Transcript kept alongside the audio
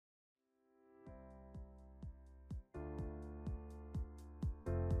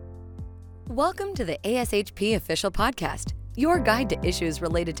Welcome to the ASHP Official Podcast, your guide to issues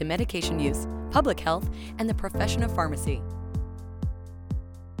related to medication use, public health, and the profession of pharmacy.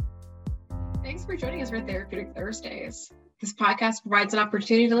 Thanks for joining us for Therapeutic Thursdays. This podcast provides an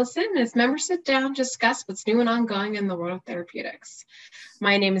opportunity to listen as members sit down to discuss what's new and ongoing in the world of therapeutics.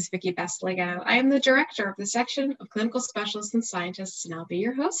 My name is Vicki Bestligo. I am the director of the section of clinical specialists and scientists, and I'll be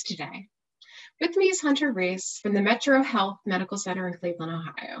your host today. With me is Hunter Reese from the Metro Health Medical Center in Cleveland,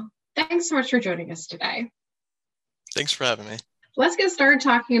 Ohio. Thanks so much for joining us today. Thanks for having me. Let's get started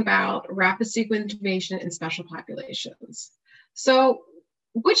talking about rapid sequence intubation in special populations. So,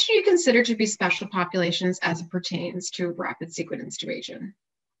 which do you consider to be special populations as it pertains to rapid sequence intubation?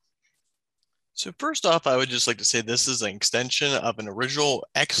 So first off, I would just like to say this is an extension of an original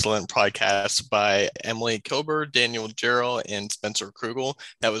excellent podcast by Emily Kilber, Daniel Jarrell, and Spencer Krugel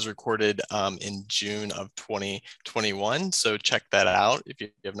that was recorded in June of 2021. So check that out if you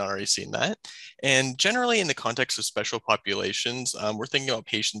have not already seen that. And generally in the context of special populations, we're thinking about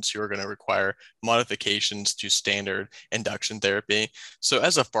patients who are going to require modifications to standard induction therapy. So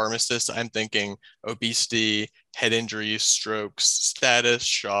as a pharmacist, I'm thinking obesity, head injuries, strokes, status,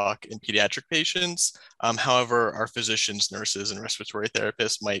 shock, and pediatric patients. However, our physicians, nurses, and respiratory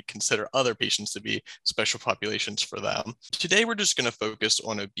therapists might consider other patients to be special populations for them. Today, we're just going to focus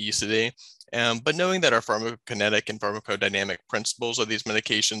on obesity, but knowing that our pharmacokinetic and pharmacodynamic principles of these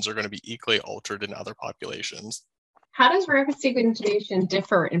medications are going to be equally altered in other populations. How does rapid sequence intubation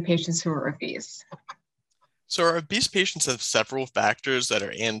differ in patients who are obese? So our obese patients have several factors that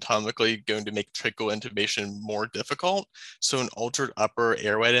are anatomically going to make tracheal intubation more difficult. So an altered upper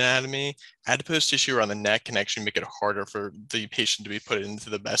airway anatomy, adipose tissue around the neck can actually make it harder for the patient to be put into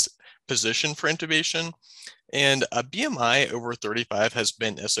the best position for intubation. And a BMI over 35 has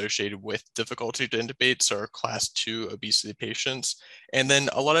been associated with difficulty to intubate, so our class 2 obesity patients. And then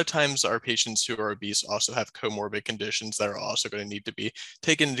a lot of times our patients who are obese also have comorbid conditions that are also going to need to be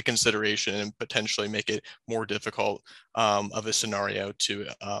taken into consideration and potentially make it more difficult of a scenario to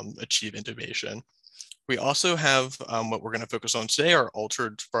achieve intubation. We also have what we're going to focus on today are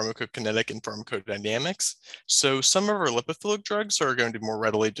altered pharmacokinetic and pharmacodynamics. So some of our lipophilic drugs are going to more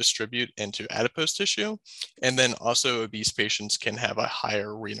readily distribute into adipose tissue. And then also obese patients can have a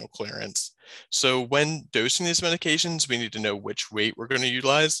higher renal clearance. So when dosing these medications, we need to know which weight we're going to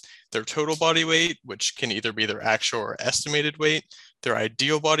utilize, their total body weight, which can either be their actual or estimated weight, their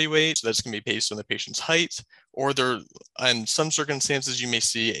ideal body weight, so that's going to be based on the patient's height, or in some circumstances, you may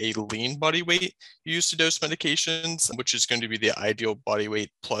see a lean body weight used to dose medications, which is going to be the ideal body weight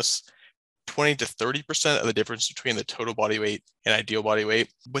plus 20 to 30% of the difference between the total body weight and ideal body weight.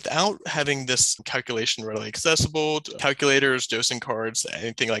 Without having this calculation readily accessible, calculators, dosing cards,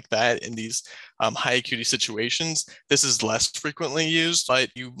 anything like that in these high acuity situations, this is less frequently used, but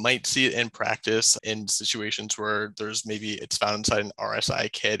you might see it in practice in situations where it's found inside an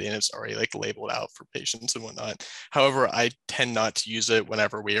RSI kit and it's already labeled out for patients and whatnot. However, I tend not to use it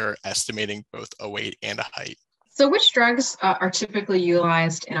whenever we are estimating both a weight and a height. So which drugs are typically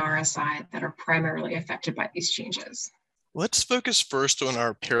utilized in RSI that are primarily affected by these changes? Let's focus first on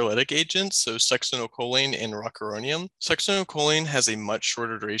our paralytic agents, so succinylcholine and rocuronium. Succinylcholine has a much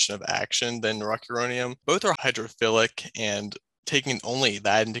shorter duration of action than rocuronium. Both are hydrophilic, and taking only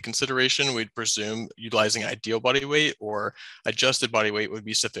that into consideration, we'd presume utilizing ideal body weight or adjusted body weight would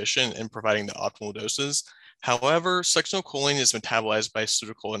be sufficient in providing the optimal doses. However, succinylcholine is metabolized by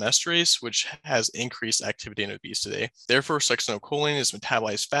acetylcholinesterase, which has increased activity in obesity. Therefore, succinylcholine is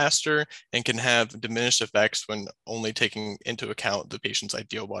metabolized faster and can have diminished effects when only taking into account the patient's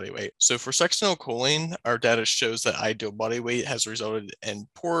ideal body weight. So for succinylcholine, our data shows that ideal body weight has resulted in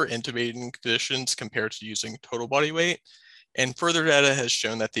poor intubating conditions compared to using total body weight. And further data has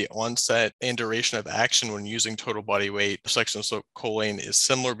shown that the onset and duration of action when using total body weight succinylcholine is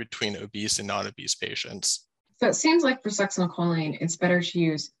similar between obese and non-obese patients. So it seems like for succinylcholine, it's better to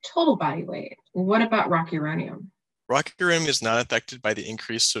use total body weight. What about rocuronium? Rocuronium is not affected by the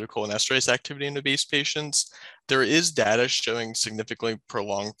increased acetylcholinesterase activity in obese patients. There is data showing significantly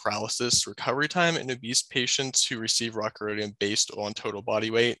prolonged paralysis recovery time in obese patients who receive rocuronium based on total body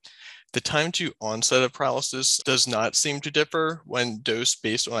weight. The time to onset of paralysis does not seem to differ when dosed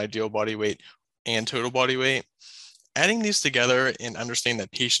based on ideal body weight and total body weight. Adding these together and understanding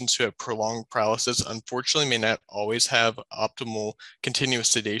that patients who have prolonged paralysis unfortunately may not always have optimal continuous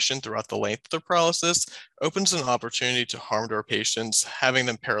sedation throughout the length of their paralysis opens an opportunity to harm to our patients, having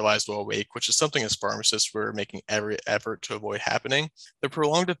them paralyzed while awake, which is something as pharmacists we're making every effort to avoid happening. The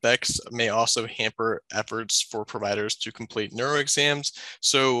prolonged effects may also hamper efforts for providers to complete neuro exams.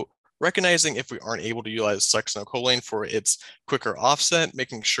 So recognizing if we aren't able to utilize succinylcholine for its quicker offset,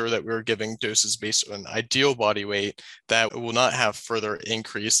 making sure that we're giving doses based on ideal body weight that will not have further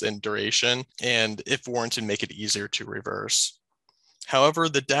increase in duration, and if warranted, make it easier to reverse. However,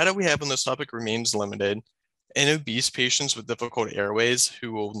 the data we have on this topic remains limited. In obese patients with difficult airways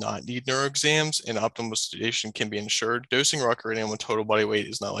who will not need neuroexams and optimal sedation can be ensured, dosing rocuronium with total body weight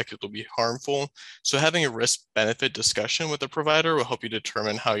is not likely to be harmful. So having a risk-benefit discussion with the provider will help you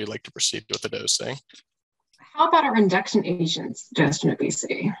determine how you'd like to proceed with the dosing. How about our induction agents dosed in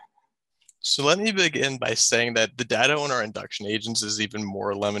obesity? So let me begin by saying that the data on our induction agents is even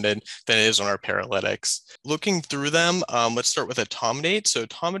more limited than it is on our paralytics. Looking through them, let's start with etomidate. So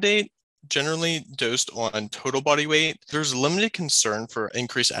etomidate, generally dosed on total body weight, there's limited concern for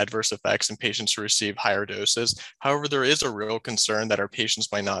increased adverse effects in patients who receive higher doses. However, there is a real concern that our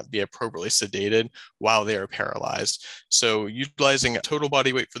patients might not be appropriately sedated while they are paralyzed. So utilizing total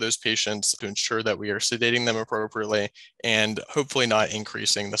body weight for those patients to ensure that we are sedating them appropriately and hopefully not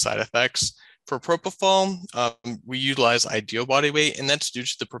increasing the side effects. For propofol, we utilize ideal body weight, and that's due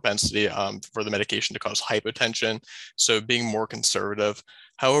to the propensity for the medication to cause hypotension, so being more conservative.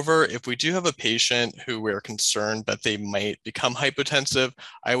 However, if we do have a patient who we're concerned that they might become hypotensive,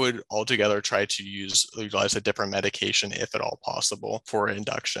 I would altogether try to utilize a different medication if at all possible for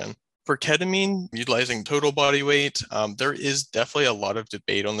induction. For ketamine, utilizing total body weight, there is definitely a lot of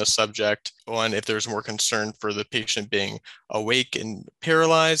debate on this subject on if there's more concern for the patient being awake and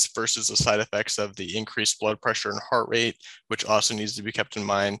paralyzed versus the side effects of the increased blood pressure and heart rate, which also needs to be kept in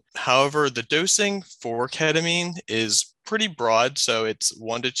mind. However, the dosing for ketamine is pretty broad, so it's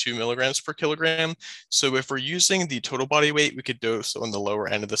 1 to 2 milligrams per kilogram. So if we're using the total body weight, we could dose on the lower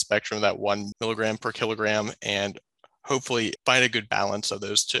end of the spectrum, that 1 milligram per kilogram, and hopefully find a good balance of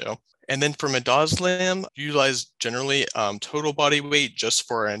those two. And then for midazolam, utilize generally total body weight just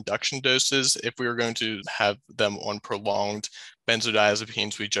for our induction doses. If we were going to have them on prolonged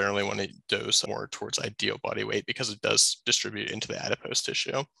benzodiazepines, we generally want to dose more towards ideal body weight because it does distribute into the adipose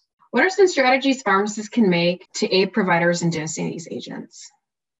tissue. What are some strategies pharmacists can make to aid providers in dosing these agents?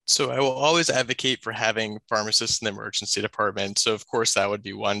 So I will always advocate for having pharmacists in the emergency department. So of course, that would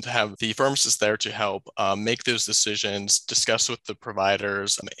be one, to have the pharmacist there to help make those decisions, discuss with the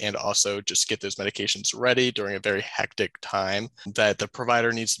providers, and also just get those medications ready during a very hectic time that the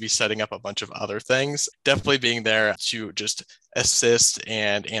provider needs to be setting up a bunch of other things. Definitely being there to just assist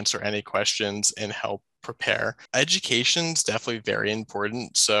and answer any questions and help prepare. Education is definitely very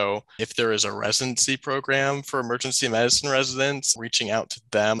important. So if there is a residency program for emergency medicine residents, reaching out to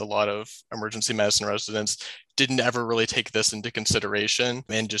them, a lot of emergency medicine residents didn't ever really take this into consideration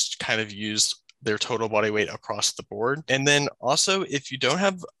and just kind of use their total body weight across the board. And then also, if you don't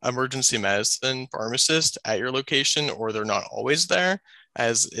have emergency medicine pharmacist at your location, or they're not always there,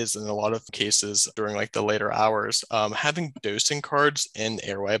 as is in a lot of cases during like the later hours, having dosing cards in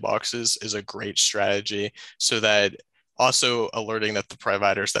airway boxes is a great strategy, so that also alerting that the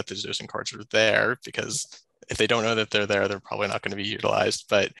providers that the dosing cards are there, because if they don't know that they're there, they're probably not going to be utilized,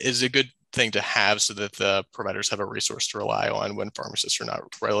 but is a good thing to have so that the providers have a resource to rely on when pharmacists are not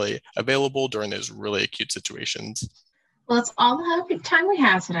really available during those really acute situations. Well, that's all the time we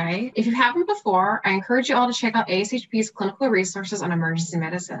have today. If you haven't before, I encourage you all to check out ASHP's clinical resources on emergency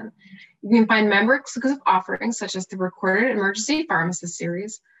medicine. You can find member-exclusive offerings such as the Recorded Emergency Pharmacist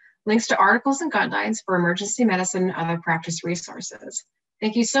Series, links to articles and guidelines for emergency medicine and other practice resources.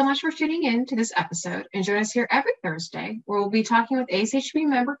 Thank you so much for tuning in to this episode, and join us here every Thursday, where we'll be talking with ASHP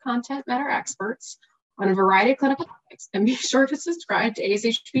member content matter experts on a variety of clinical topics. And be sure to subscribe to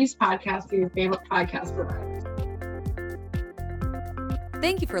ASHP's podcast through your favorite podcast provider.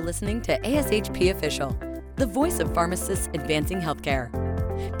 Thank you for listening to ASHP Official, the voice of pharmacists advancing healthcare.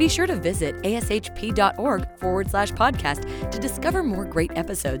 Be sure to visit ashp.org/podcast to discover more great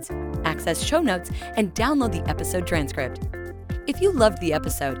episodes, access show notes, and download the episode transcript. If you loved the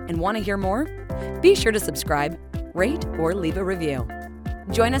episode and want to hear more, be sure to subscribe, rate, or leave a review.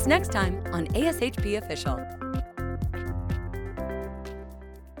 Join us next time on ASHP Official.